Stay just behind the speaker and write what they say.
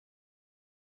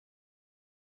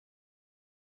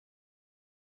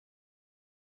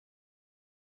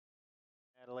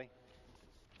Natalie,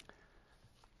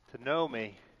 to know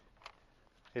me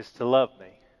is to love me.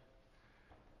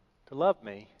 To love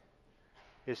me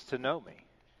is to know me.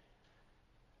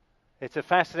 It's a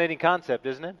fascinating concept,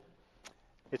 isn't it?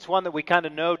 It's one that we kind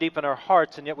of know deep in our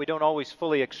hearts, and yet we don't always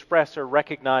fully express or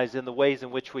recognize in the ways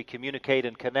in which we communicate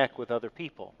and connect with other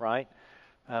people, right?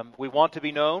 We want to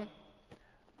be known.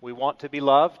 We want to be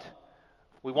loved.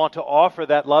 We want to offer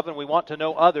that love, and we want to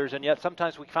know others, and yet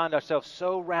sometimes we find ourselves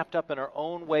so wrapped up in our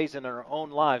own ways and in our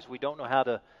own lives, we don't know how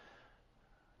to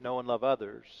know and love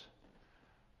others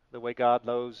the way God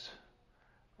knows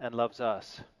and loves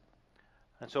us.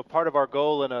 And so part of our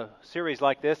goal in a series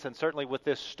like this, and certainly with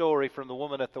this story from the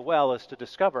woman at the well, is to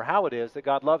discover how it is that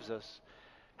God loves us,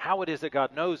 how it is that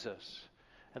God knows us,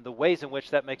 and the ways in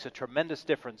which that makes a tremendous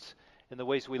difference in the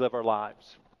ways we live our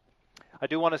lives. I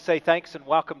do want to say thanks and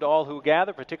welcome to all who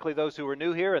gather, particularly those who are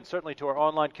new here, and certainly to our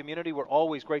online community. We're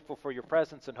always grateful for your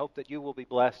presence and hope that you will be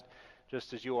blessed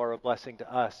just as you are a blessing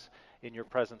to us in your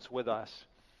presence with us.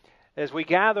 As we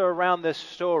gather around this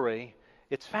story,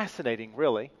 it's fascinating,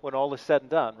 really, when all is said and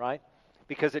done, right?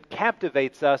 Because it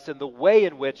captivates us in the way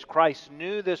in which Christ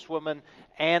knew this woman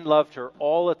and loved her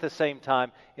all at the same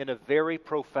time in a very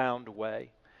profound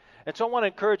way. And so I want to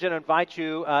encourage and invite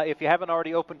you, if you haven't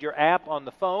already opened your app on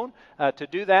the phone, to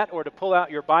do that or to pull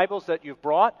out your Bibles that you've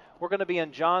brought. We're going to be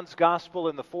in John's Gospel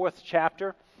in the 4th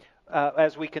chapter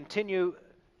as we continue,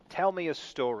 Tell Me a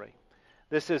Story.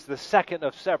 This is the second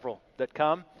of several that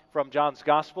come from John's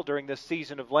Gospel during this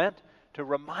season of Lent to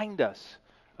remind us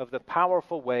of the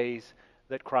powerful ways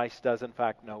that Christ does in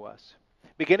fact know us.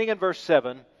 Beginning in verse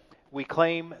 7, we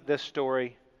claim this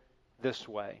story this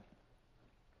way.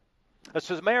 A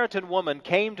Samaritan woman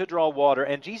came to draw water,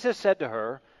 and Jesus said to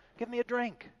her, "Give me a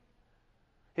drink."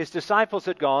 His disciples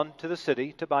had gone to the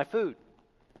city to buy food.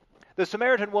 The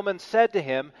Samaritan woman said to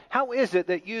him, "How is it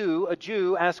that you, a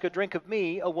Jew, ask a drink of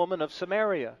me, a woman of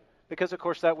Samaria?" Because, of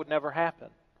course, that would never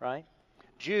happen, right?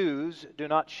 Jews do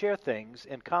not share things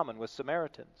in common with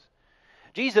Samaritans.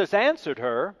 Jesus answered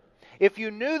her, "If you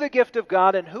knew the gift of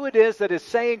God and who it is that is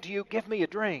saying to you, 'Give me a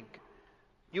drink,'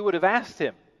 you would have asked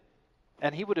him,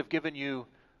 and he would have given you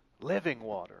living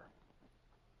water."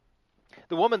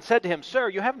 The woman said to him, "Sir,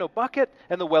 you have no bucket,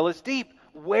 and the well is deep.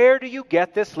 Where do you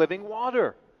get this living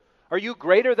water? Are you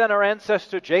greater than our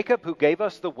ancestor Jacob, who gave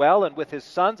us the well and with his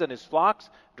sons and his flocks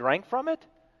drank from it?"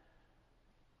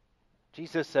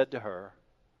 Jesus said to her,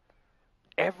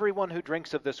 "Everyone who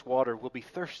drinks of this water will be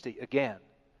thirsty again.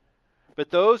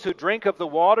 But those who drink of the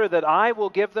water that I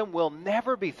will give them will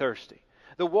never be thirsty.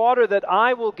 The water that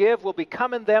I will give will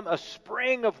become in them a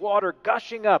spring of water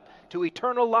gushing up to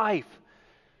eternal life."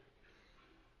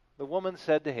 The woman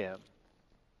said to him,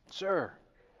 "Sir,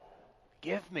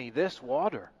 give me this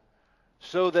water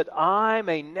so that I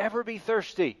may never be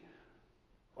thirsty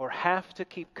or have to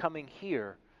keep coming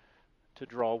here to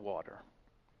draw water."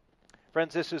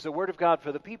 Friends, this is the word of God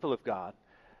for the people of God.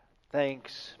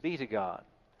 Thanks be to God.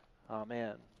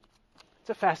 Amen. It's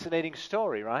a fascinating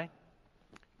story, right?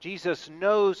 Jesus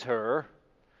knows her,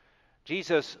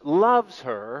 Jesus loves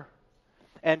her,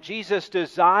 and Jesus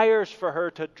desires for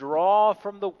her to draw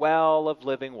from the well of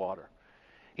living water.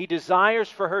 He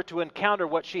desires for her to encounter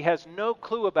what she has no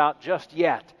clue about just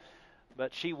yet,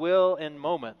 but she will in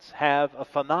moments have a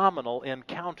phenomenal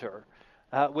encounter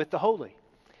with the holy.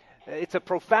 It's a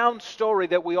profound story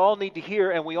that we all need to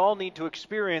hear and we all need to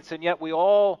experience, and yet we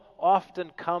all often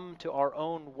come to our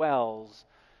own wells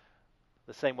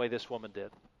the same way this woman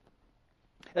did.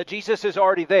 Jesus is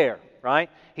already there, right?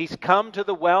 He's come to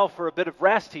the well for a bit of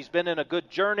rest. He's been in a good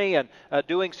journey and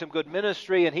doing some good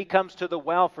ministry, and he comes to the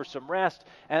well for some rest.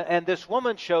 And this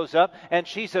woman shows up, and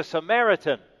she's a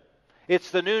Samaritan.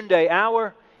 It's the noonday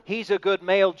hour. He's a good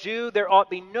male Jew. There ought to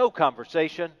be no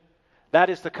conversation. That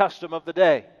is the custom of the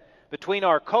day. Between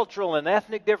our cultural and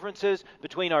ethnic differences,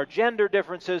 between our gender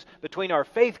differences, between our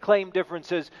faith claim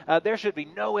differences, there should be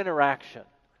no interaction.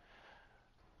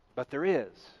 But there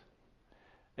is.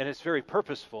 And it's very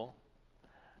purposeful,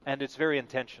 and it's very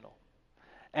intentional.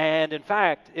 And in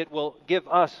fact, it will give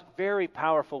us very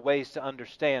powerful ways to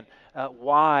understand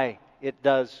why it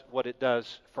does what it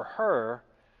does for her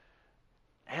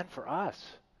and for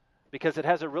us. Because it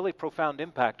has a really profound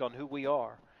impact on who we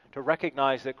are, to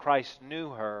recognize that Christ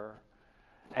knew her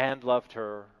and loved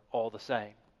her all the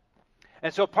same.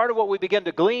 And so part of what we begin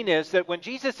to glean is that when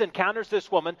Jesus encounters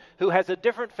this woman who has a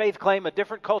different faith claim, a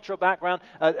different cultural background,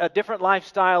 a different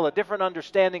lifestyle, a different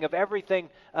understanding of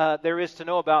everything there is to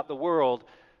know about the world,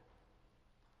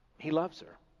 he loves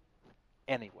her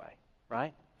anyway,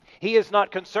 right? He is not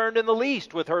concerned in the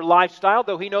least with her lifestyle,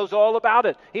 though he knows all about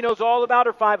it. He knows all about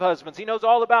her 5 husbands. He knows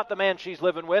all about the man she's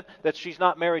living with that she's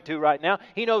not married to right now.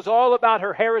 He knows all about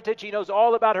her heritage. He knows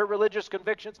all about her religious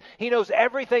convictions. He knows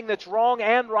everything that's wrong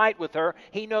and right with her.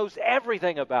 He knows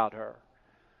everything about her.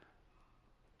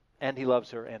 And he loves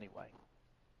her anyway.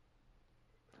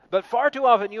 But far too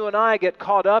often you and I get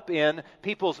caught up in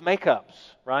people's makeups,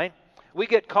 right? We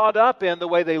get caught up in the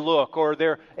way they look or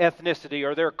their ethnicity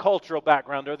or their cultural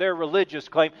background or their religious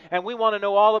claim, and we want to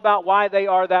know all about why they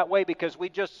are that way because we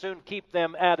just soon keep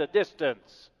them at a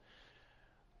distance.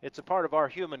 It's a part of our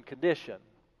human condition.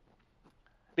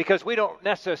 Because we don't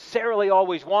necessarily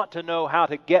always want to know how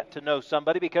to get to know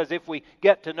somebody, because if we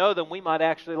get to know them, we might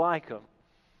actually like them.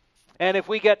 And if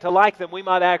we get to like them, we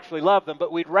might actually love them.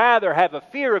 But we'd rather have a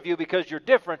fear of you because you're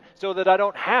different so that I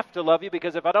don't have to love you,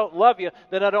 because if I don't love you,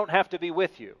 then I don't have to be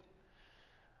with you.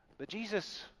 But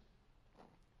Jesus,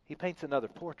 he paints another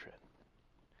portrait.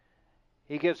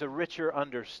 He gives a richer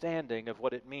understanding of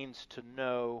what it means to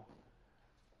know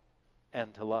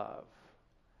and to love.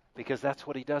 Because that's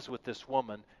what he does with this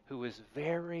woman who is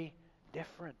very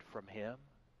different from him.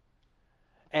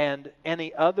 And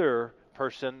any other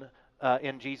person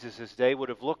in Jesus' day would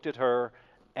have looked at her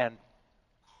and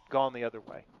gone the other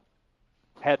way.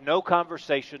 Had no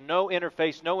conversation, no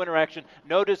interface, no interaction,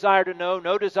 no desire to know,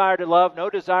 no desire to love, no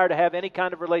desire to have any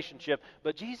kind of relationship.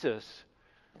 But Jesus,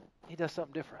 he does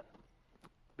something different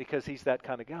because he's that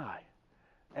kind of guy.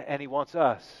 And he wants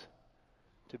us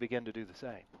to begin to do the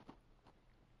same.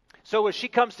 So as she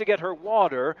comes to get her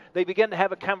water, they begin to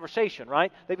have a conversation,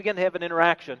 right? They begin to have an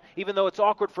interaction, even though it's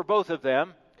awkward for both of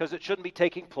them, because it shouldn't be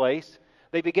taking place.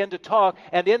 They begin to talk,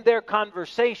 and in their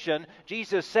conversation,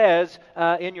 Jesus says,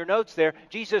 in your notes there,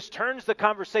 Jesus turns the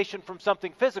conversation from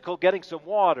something physical, getting some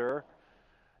water,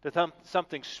 to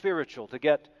something spiritual, to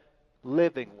get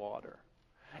living water.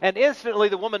 And instantly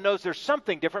the woman knows there's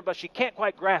something different, but she can't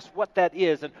quite grasp what that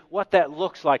is and what that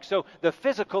looks like. So the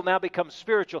physical now becomes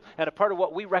spiritual, and a part of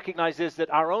what we recognize is that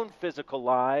our own physical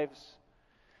lives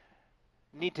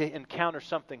need to encounter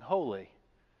something holy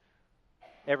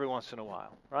every once in a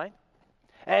while, right?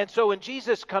 And so in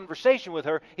Jesus' conversation with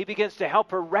her, he begins to help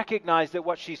her recognize that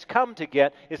what she's come to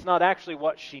get is not actually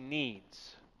what she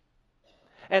needs.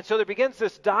 And so there begins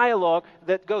this dialogue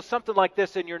that goes something like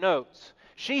this in your notes.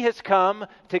 She has come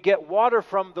to get water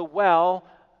from the well,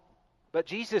 but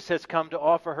Jesus has come to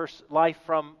offer her life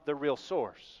from the real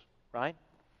source, right?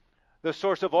 The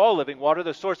source of all living water,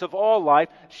 the source of all life.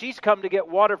 She's come to get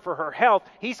water for her health.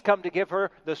 He's come to give her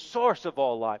the source of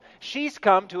all life. She's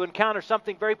come to encounter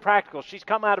something very practical. She's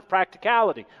come out of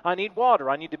practicality. I need water.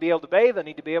 I need to be able to bathe. I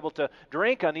need to be able to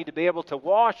drink. I need to be able to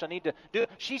wash. I need to do.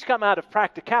 She's come out of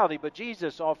practicality, but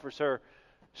Jesus offers her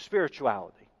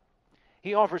spirituality.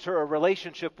 He offers her a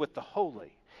relationship with the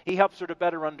holy. He helps her to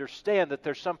better understand that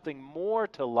there's something more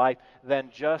to life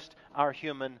than just our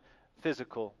human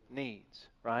physical needs,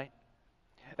 right?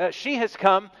 She has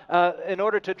come in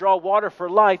order to draw water for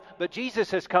life, but Jesus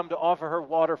has come to offer her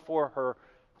water for her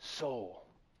soul,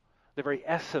 the very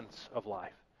essence of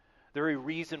life, the very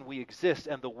reason we exist,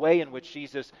 and the way in which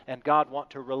Jesus and God want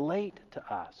to relate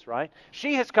to us, right?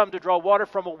 She has come to draw water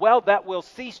from a well that will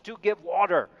cease to give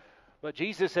water, but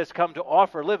Jesus has come to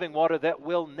offer living water that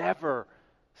will never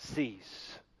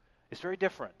cease. It's very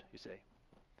different, you see.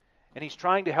 And he's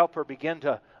trying to help her begin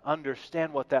to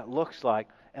understand what that looks like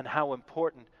and how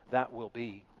important that will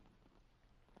be.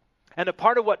 And a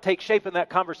part of what takes shape in that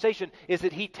conversation is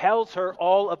that he tells her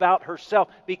all about herself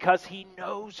because he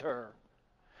knows her.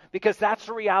 Because that's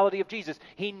the reality of Jesus.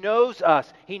 He knows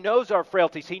us. He knows our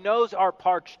frailties. He knows our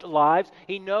parched lives.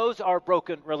 He knows our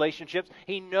broken relationships.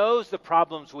 He knows the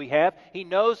problems we have. He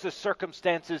knows the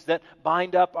circumstances that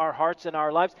bind up our hearts and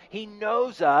our lives. He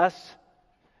knows us,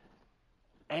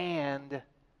 and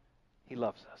he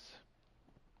loves us.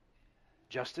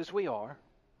 Just as we are,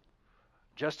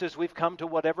 just as we've come to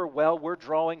whatever well we're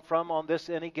drawing from on this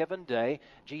any given day,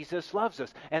 Jesus loves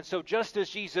us. And so just as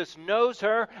Jesus knows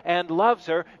her and loves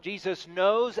her, Jesus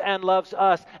knows and loves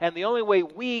us. And the only way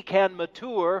we can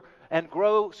mature and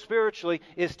grow spiritually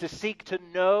is to seek to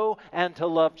know and to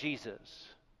love Jesus.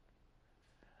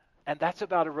 And that's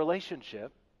about a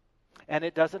relationship. And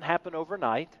it doesn't happen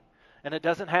overnight. And it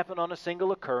doesn't happen on a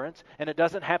single occurrence, and it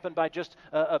doesn't happen by just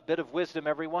a bit of wisdom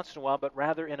every once in a while, but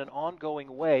rather in an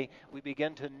ongoing way, we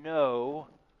begin to know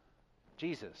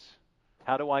Jesus.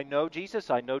 How do I know Jesus?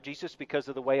 I know Jesus because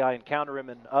of the way I encounter him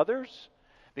in others,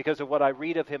 because of what I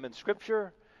read of him in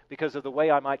Scripture, because of the way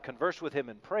I might converse with him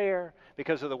in prayer,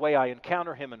 because of the way I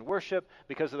encounter him in worship,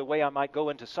 because of the way I might go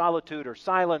into solitude or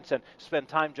silence and spend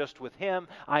time just with him.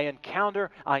 I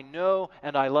encounter, I know,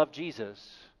 and I love Jesus.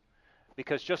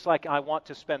 Because just like I want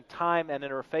to spend time and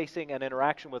interfacing and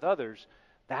interaction with others,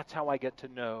 that's how I get to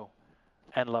know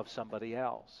and love somebody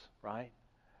else, right?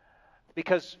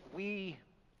 Because we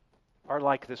are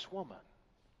like this woman.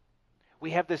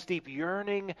 We have this deep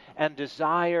yearning and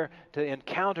desire to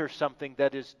encounter something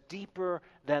that is deeper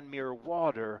than mere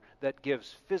water that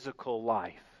gives physical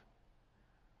life.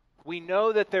 We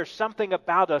know that there's something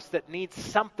about us that needs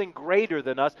something greater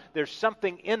than us. There's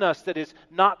something in us that is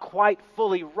not quite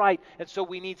fully right, and so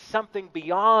we need something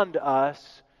beyond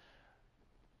us.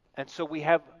 And so we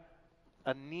have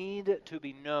a need to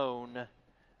be known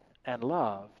and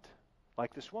loved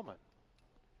like this woman.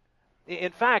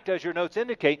 In fact, as your notes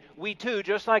indicate, we too,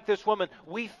 just like this woman,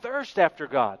 we thirst after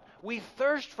God. We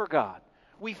thirst for God.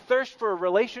 We thirst for a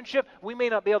relationship. We may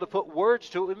not be able to put words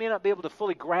to it. We may not be able to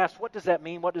fully grasp what does that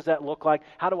mean? What does that look like?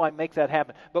 How do I make that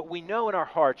happen? But we know in our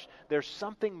hearts there's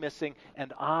something missing,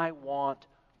 and I want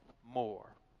more.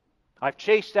 I've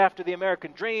chased after the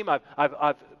American dream.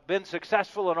 I've been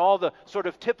successful in all the sort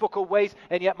of typical ways,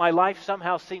 and yet my life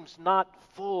somehow seems not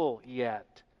full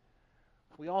yet.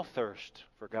 We all thirst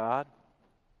for God.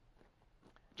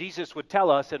 Jesus would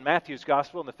tell us in Matthew's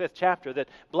Gospel in the 5th chapter that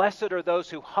blessed are those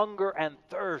who hunger and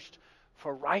thirst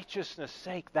for righteousness'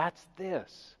 sake. That's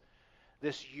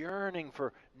this yearning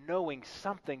for knowing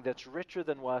something that's richer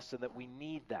than us and that we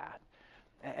need that.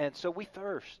 And so we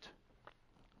thirst.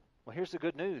 Well, here's the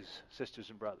good news, sisters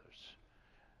and brothers.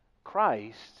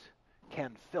 Christ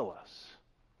can fill us.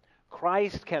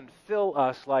 Christ can fill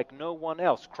us like no one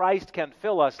else. Christ can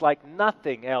fill us like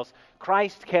nothing else.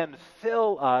 Christ can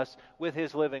fill us with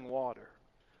His living water.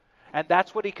 And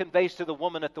that's what He conveys to the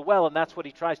woman at the well, and that's what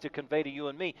He tries to convey to you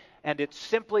and me. And it's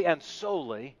simply and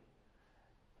solely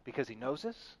because He knows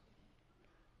us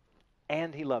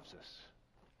and He loves us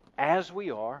as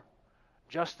we are,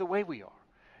 just the way we are.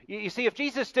 You see, if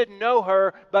Jesus didn't know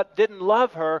her but didn't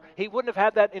love her, He wouldn't have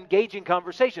had that engaging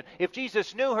conversation. If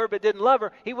Jesus knew her but didn't love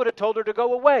her, He would have told her to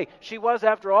go away. She was,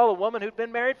 after all, a woman who'd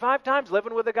been married 5 times,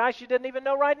 living with a guy she didn't even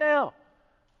know right now.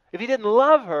 If He didn't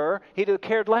love her, He'd have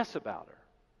cared less about her.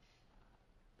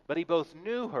 But He both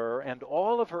knew her and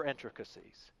all of her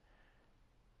intricacies,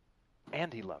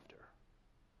 and He loved her.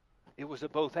 It was a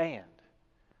both and,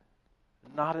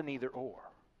 not an either or.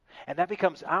 And that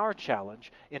becomes our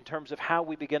challenge in terms of how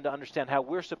we begin to understand how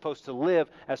we're supposed to live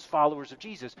as followers of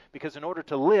Jesus. Because in order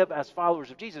to live as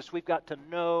followers of Jesus, we've got to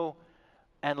know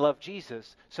and love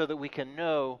Jesus so that we can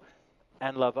know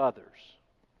and love others.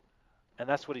 And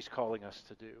that's what He's calling us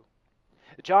to do.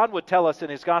 John would tell us in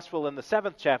his Gospel in the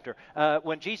 7th chapter,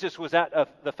 when Jesus was at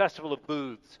the Festival of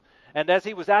Booths. And as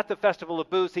He was at the Festival of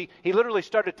Booths, he literally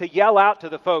started to yell out to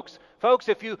the folks,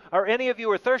 if you or any of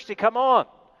you are thirsty, come on.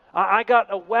 I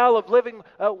got a well of living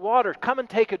water. Come and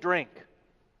take a drink.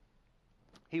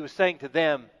 He was saying to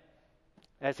them,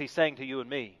 as He's saying to you and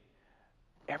me,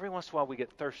 every once in a while we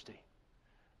get thirsty.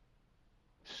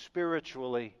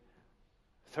 Spiritually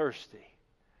thirsty.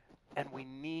 And we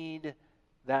need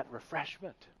that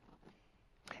refreshment.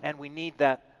 And we need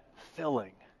that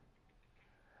filling.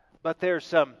 But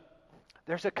there's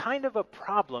a kind of a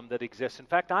problem that exists. In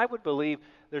fact, I would believe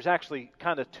there's actually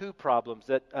kind of 2 problems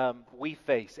that we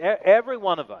face. Every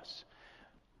one of us.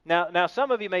 Now,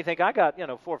 some of you may think, I got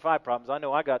 4 or 5 problems. I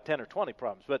know I got 10 or 20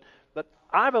 problems. But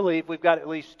I believe we've got at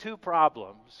least 2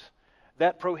 problems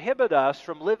that prohibit us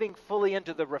from living fully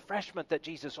into the refreshment that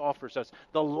Jesus offers us.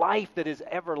 The life that is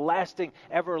everlasting,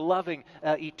 ever-loving,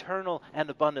 eternal, and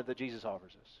abundant that Jesus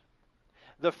offers us.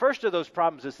 The first of those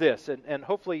problems is this, and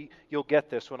hopefully you'll get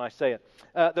this when I say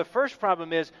it. The first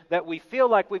problem is that we feel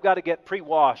like we've got to get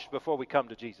pre-washed before we come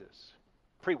to Jesus.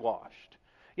 Pre-washed.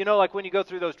 You know, like when you go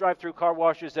through those drive-through car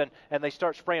washes and they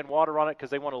start spraying water on it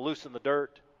because they want to loosen the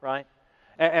dirt, right?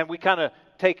 And we kind of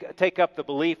take up the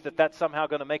belief that that's somehow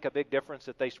going to make a big difference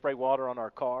that they spray water on our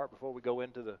car before we go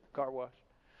into the car wash.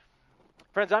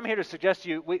 Friends, I'm here to suggest to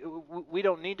you we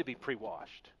don't need to be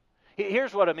pre-washed.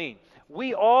 Here's what I mean.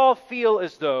 We all feel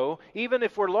as though, even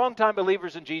if we're longtime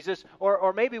believers in Jesus,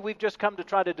 or maybe we've just come to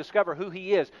try to discover who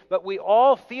He is, but we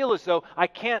all feel as though I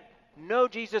can't know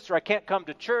Jesus, or I can't come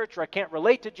to church, or I can't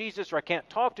relate to Jesus, or I can't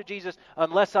talk to Jesus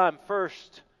unless I'm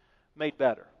first made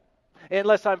better.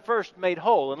 Unless I'm first made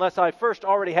whole, unless I first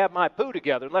already have my poo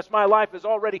together, unless my life is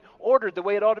already ordered the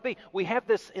way it ought to be. We have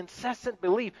this incessant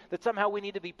belief that somehow we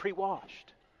need to be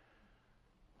pre-washed.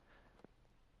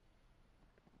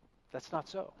 That's not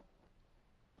so.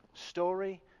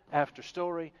 Story after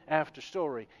story after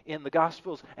story in the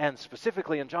Gospels, and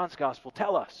specifically in John's Gospel,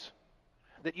 tell us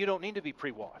that you don't need to be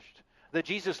pre-washed. That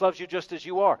Jesus loves you just as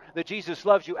you are. That Jesus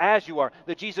loves you as you are.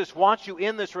 That Jesus wants you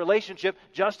in this relationship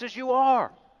just as you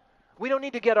are. We don't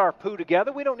need to get our poo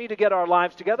together. We don't need to get our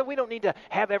lives together. We don't need to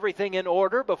have everything in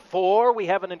order before we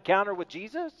have an encounter with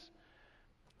Jesus.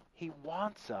 He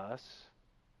wants us.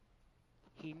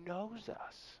 He knows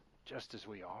us just as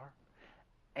we are.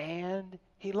 And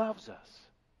He loves us.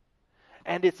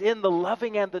 And it's in the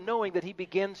loving and the knowing that He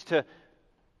begins to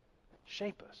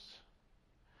shape us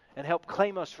and help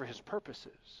claim us for His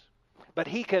purposes. But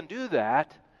He can do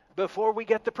that before we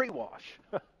get the pre-wash.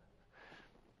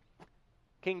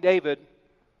 King David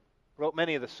wrote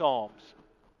many of the Psalms.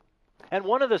 And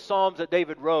one of the Psalms that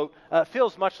David wrote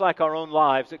feels much like our own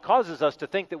lives. It causes us to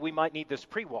think that we might need this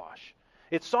pre-wash.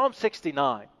 It's Psalm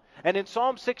 69. And in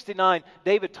Psalm 69,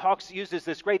 David uses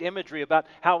this great imagery about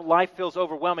how life feels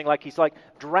overwhelming, like he's like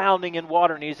drowning in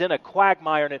water and he's in a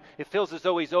quagmire and it feels as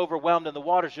though he's overwhelmed and the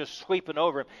water's just sweeping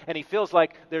over him. And he feels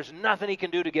like there's nothing he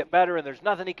can do to get better and there's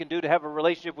nothing he can do to have a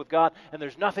relationship with God and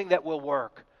there's nothing that will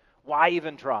work. Why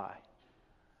even try?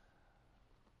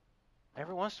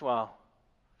 Every once in a while,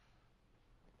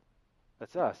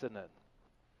 that's us, isn't it?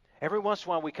 Every once in a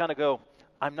while we kind of go,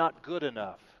 I'm not good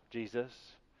enough, Jesus.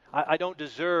 I don't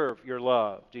deserve your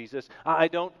love, Jesus. I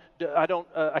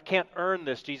can't earn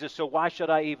this, Jesus, so why should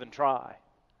I even try?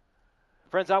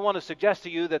 Friends, I want to suggest to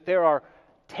you that there are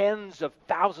tens of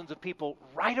thousands of people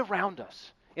right around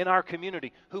us in our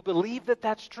community who believe that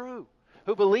that's true,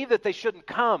 who believe that they shouldn't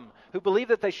come, who believe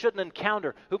that they shouldn't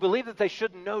encounter, who believe that they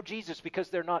shouldn't know Jesus because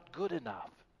they're not good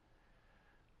enough.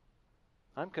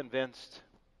 I'm convinced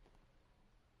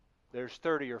there's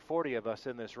 30 or 40 of us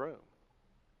in this room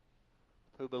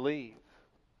who believe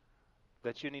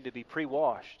that you need to be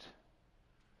pre-washed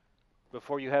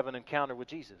before you have an encounter with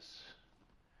Jesus.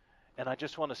 And I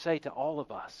just want to say to all of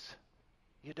us,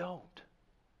 you don't.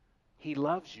 He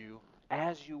loves you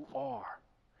as you are.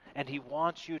 And He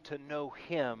wants you to know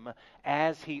Him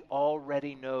as He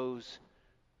already knows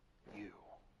you.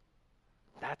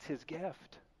 That's His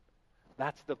gift.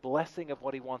 That's the blessing of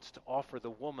what He wants to offer the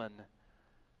woman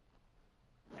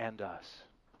and us.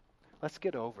 Let's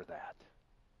get over that.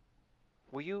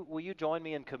 Will you join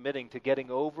me in committing to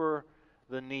getting over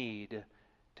the need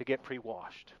to get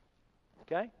pre-washed?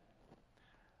 Okay?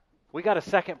 We got a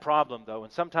second problem, though,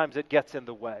 and sometimes it gets in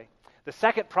the way. The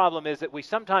second problem is that we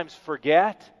sometimes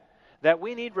forget that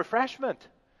we need refreshment.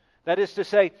 That is to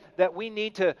say, that we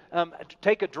need to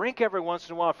take a drink every once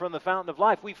in a while from the fountain of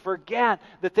life. We forget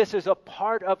that this is a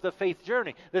part of the faith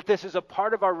journey, that this is a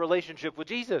part of our relationship with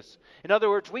Jesus. In other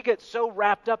words, we get so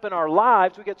wrapped up in our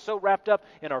lives, we get so wrapped up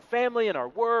in our family, in our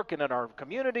work, and in our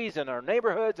communities, and our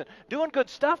neighborhoods, and doing good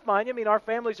stuff, mind you. I mean, our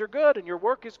families are good, and your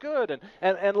work is good,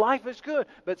 and life is good.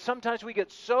 But sometimes we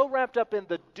get so wrapped up in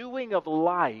the doing of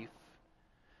life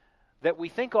that we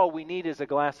think all we need is a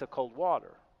glass of cold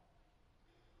water.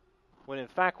 When in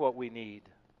fact what we need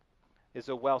is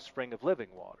a wellspring of living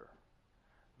water,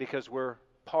 because we're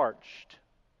parched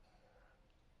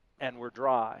and we're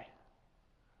dry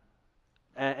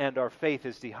and our faith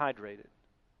is dehydrated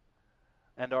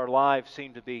and our lives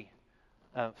seem to be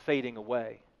fading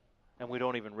away and we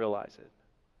don't even realize it.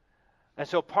 And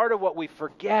so part of what we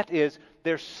forget is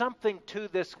there's something to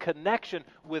this connection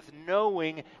with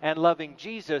knowing and loving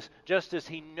Jesus just as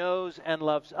He knows and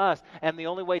loves us. And the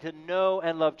only way to know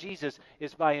and love Jesus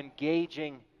is by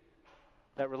engaging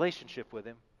that relationship with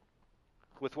Him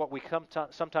with what we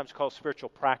sometimes call spiritual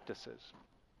practices.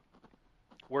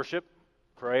 Worship,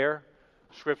 prayer,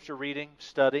 scripture reading,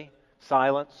 study,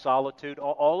 silence, solitude,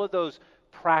 all of those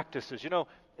practices. You know,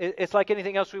 it's like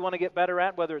anything else we want to get better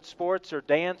at, whether it's sports or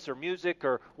dance or music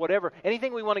or whatever.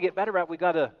 Anything we want to get better at, we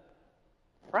got to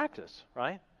practice,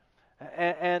 right?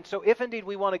 And so if indeed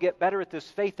we want to get better at this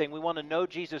faith thing, we want to know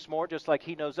Jesus more just like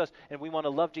He knows us, and we want to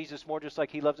love Jesus more just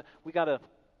like He loves us, we got to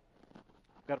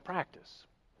practice,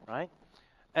 right?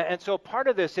 And so part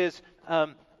of this is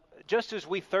just as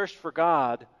we thirst for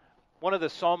God, one of the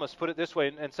psalmists put it this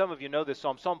way, and some of you know this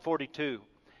psalm, Psalm 42.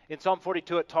 In Psalm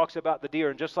 42, it talks about the deer,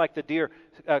 and just like the deer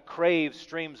craves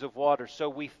streams of water, so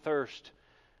we thirst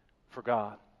for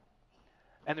God.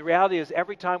 And the reality is,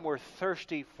 every time we're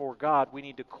thirsty for God, we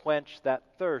need to quench that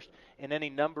thirst in any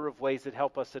number of ways that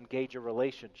help us engage a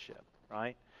relationship,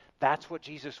 right? That's what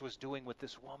Jesus was doing with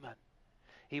this woman.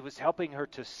 He was helping her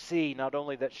to see not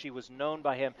only that she was known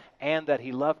by Him and that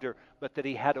He loved her, but that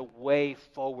He had a way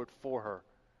forward for her.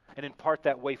 And in part,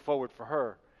 that way forward for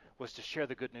her was to share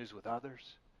the good news with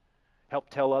others. Help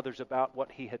tell others about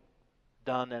what He had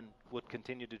done and would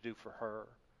continue to do for her.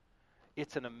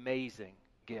 It's an amazing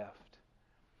gift.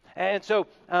 And so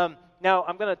now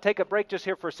I'm going to take a break just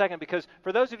here for a second, because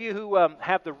for those of you who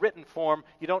have the written form,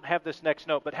 you don't have this next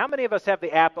note. But how many of us have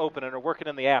the app open and are working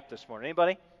in the app this morning?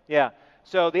 Anybody? Yeah.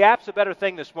 So the app's a better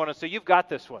thing this morning, so you've got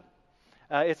this one.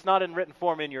 It's not in written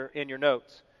form in your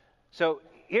notes. So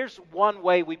here's one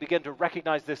way we begin to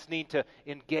recognize this need to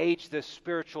engage this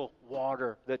spiritual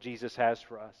water that Jesus has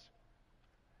for us.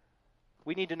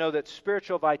 We need to know that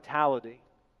spiritual vitality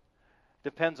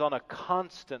depends on a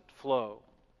constant flow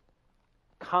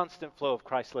of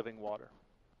Christ's living water.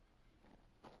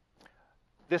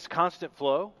 This constant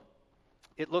flow,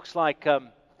 it looks like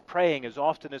praying as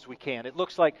often as we can. It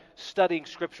looks like studying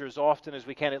Scripture as often as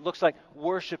we can. It looks like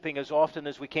worshiping as often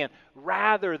as we can,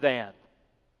 rather than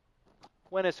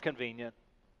when it's convenient,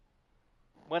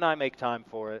 when I make time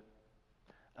for it,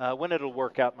 when it'll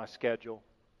work out my schedule.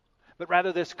 But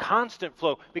rather this constant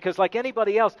flow, because like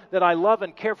anybody else that I love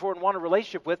and care for and want a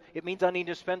relationship with, it means I need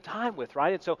to spend time with,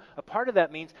 right? And so a part of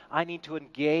that means I need to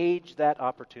engage that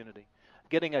opportunity,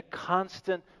 getting a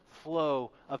constant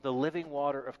flow of the living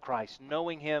water of Christ,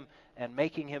 knowing Him and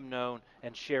making Him known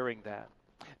and sharing that.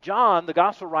 John, the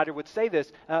gospel writer, would say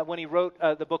this when he wrote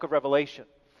the book of Revelation.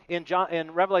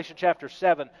 In Revelation chapter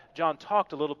 7, John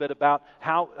talked a little bit about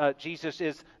how Jesus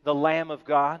is the Lamb of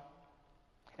God,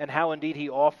 and how indeed He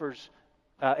offers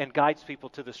and guides people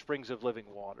to the springs of living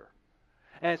water.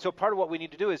 And so part of what we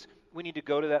need to do is we need to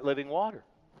go to that living water.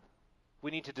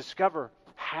 We need to discover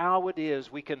how it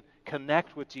is we can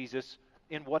connect with Jesus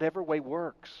in whatever way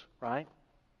works, right?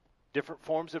 Different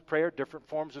forms of prayer, different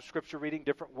forms of Scripture reading,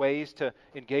 different ways to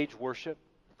engage worship.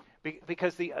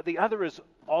 Because the other is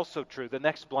also true. The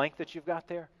next blank that you've got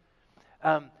there.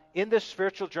 In this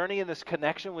spiritual journey, in this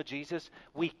connection with Jesus,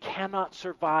 we cannot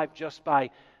survive just by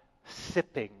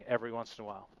sipping every once in a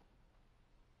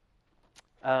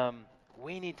while.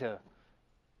 We need to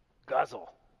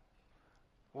guzzle.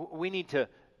 We need to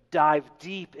dive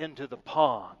deep into the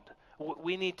pond.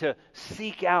 We need to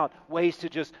seek out ways to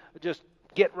just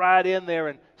get right in there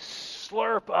and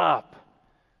slurp up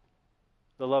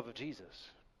the love of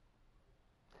Jesus.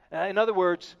 In other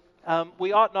words,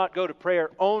 we ought not go to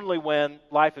prayer only when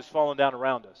life is falling down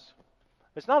around us.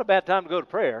 It's not a bad time to go to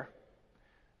prayer,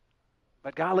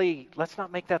 but golly, let's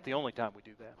not make that the only time we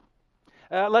do that.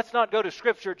 Let's not go to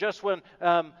Scripture just when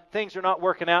things are not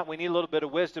working out and we need a little bit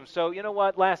of wisdom. So, you know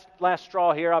what, last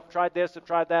straw here, I've tried this, I've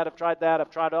tried that, I've tried that,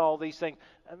 I've tried all these things.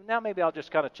 Now maybe I'll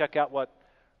just kind of check out what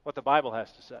the Bible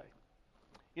has to say.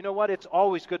 You know what, it's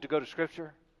always good to go to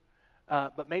Scripture,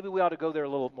 but maybe we ought to go there a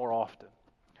little more often.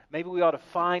 Maybe we ought to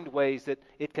find ways that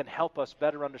it can help us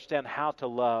better understand how to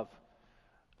love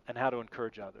and how to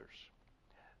encourage others.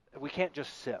 We can't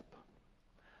just sip.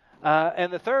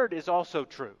 And the third is also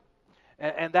true.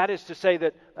 And that is to say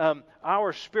that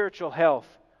our spiritual health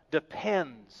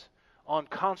depends on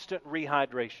constant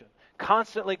rehydration,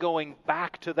 constantly going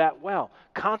back to that well,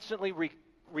 constantly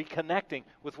reconnecting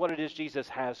with what it is Jesus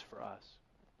has for us.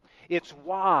 It's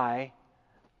why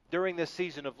during this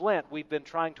season of Lent, we've been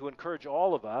trying to encourage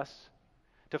all of us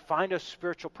to find a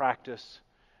spiritual practice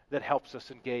that helps us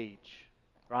engage,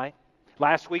 right?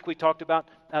 Last week we talked about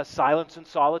silence and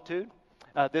solitude.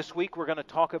 This week we're going to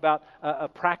talk about a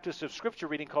practice of Scripture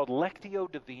reading called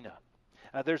Lectio Divina.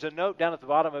 There's a note down at the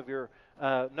bottom of your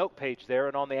note page there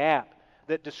and on the app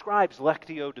that describes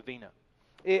Lectio Divina.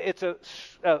 It's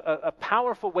a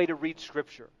powerful way to read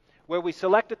Scripture, where we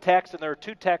select a text, and there are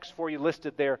two texts for you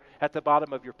listed there at the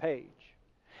bottom of your page.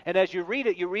 And as you read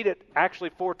it actually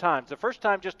 4 times. The first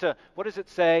time just to, what does it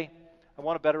say? I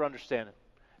want to better understand it.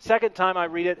 Second time I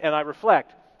read it and I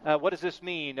reflect. What does this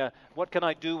mean? What can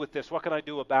I do with this? What can I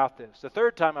do about this? The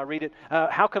third time I read it,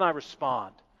 how can I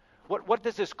respond? What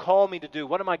does this call me to do?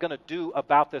 What am I going to do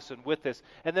about this and with this?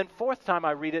 And then fourth time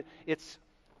I read it,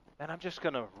 and I'm just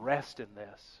going to rest in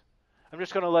this. I'm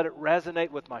just going to let it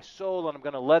resonate with my soul, and I'm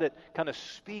going to let it kind of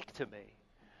speak to me.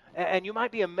 And you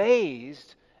might be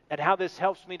amazed at how this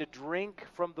helps me to drink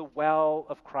from the well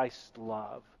of Christ's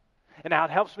love, and how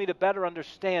it helps me to better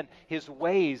understand His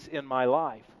ways in my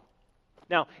life.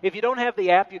 Now, if you don't have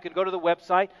the app, you can go to the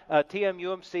website,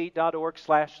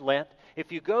 tmumc.org/Lent.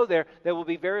 If you go there, there will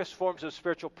be various forms of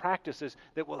spiritual practices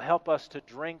that will help us to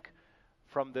drink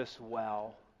from this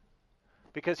well.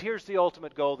 Because here's the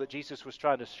ultimate goal that Jesus was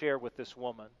trying to share with this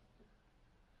woman.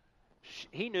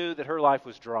 He knew that her life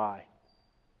was dry.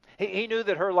 He knew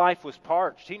that her life was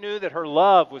parched. He knew that her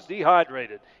love was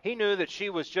dehydrated. He knew that she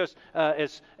was just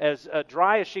as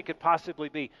dry as she could possibly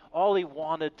be. All he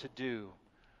wanted to do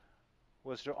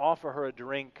was to offer her a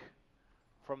drink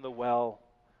from the well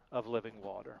of living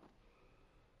water.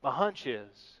 My hunch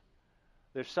is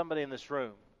there's somebody in this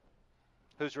room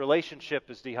whose relationship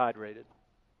is dehydrated,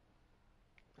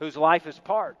 whose life is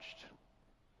parched,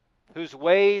 whose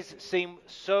ways seem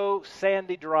so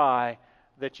sandy dry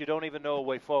that you don't even know a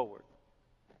way forward.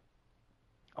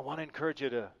 I want to encourage you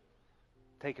to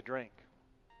take a drink.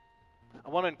 I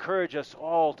want to encourage us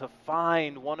all to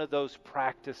find one of those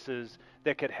practices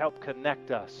that could help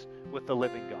connect us with the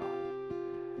living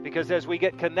God. Because as we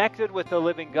get connected with the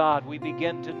living God, we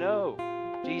begin to know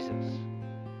Jesus.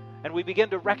 And we begin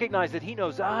to recognize that He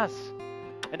knows us.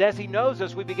 And as He knows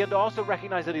us, we begin to also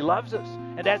recognize that He loves us.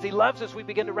 And as He loves us, we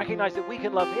begin to recognize that we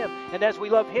can love Him. And as we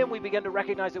love Him, we begin to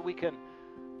recognize that we can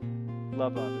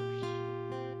love others.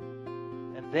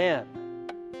 And then,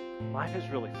 life is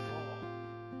really full.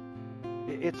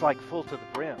 It's like full to the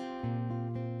brim.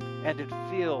 And it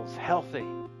feels healthy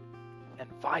and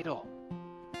vital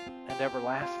and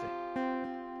everlasting.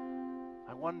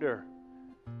 I wonder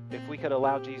if we could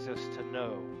allow Jesus to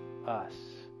know us.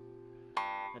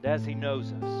 And as He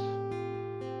knows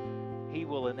us, He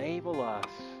will enable us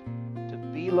to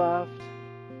be loved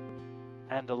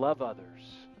and to love others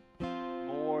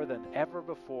more than ever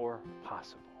before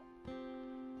possible.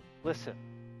 Listen,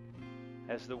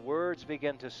 as the words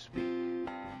begin to speak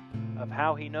of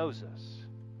how He knows us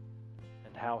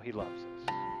and how He loves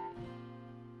us.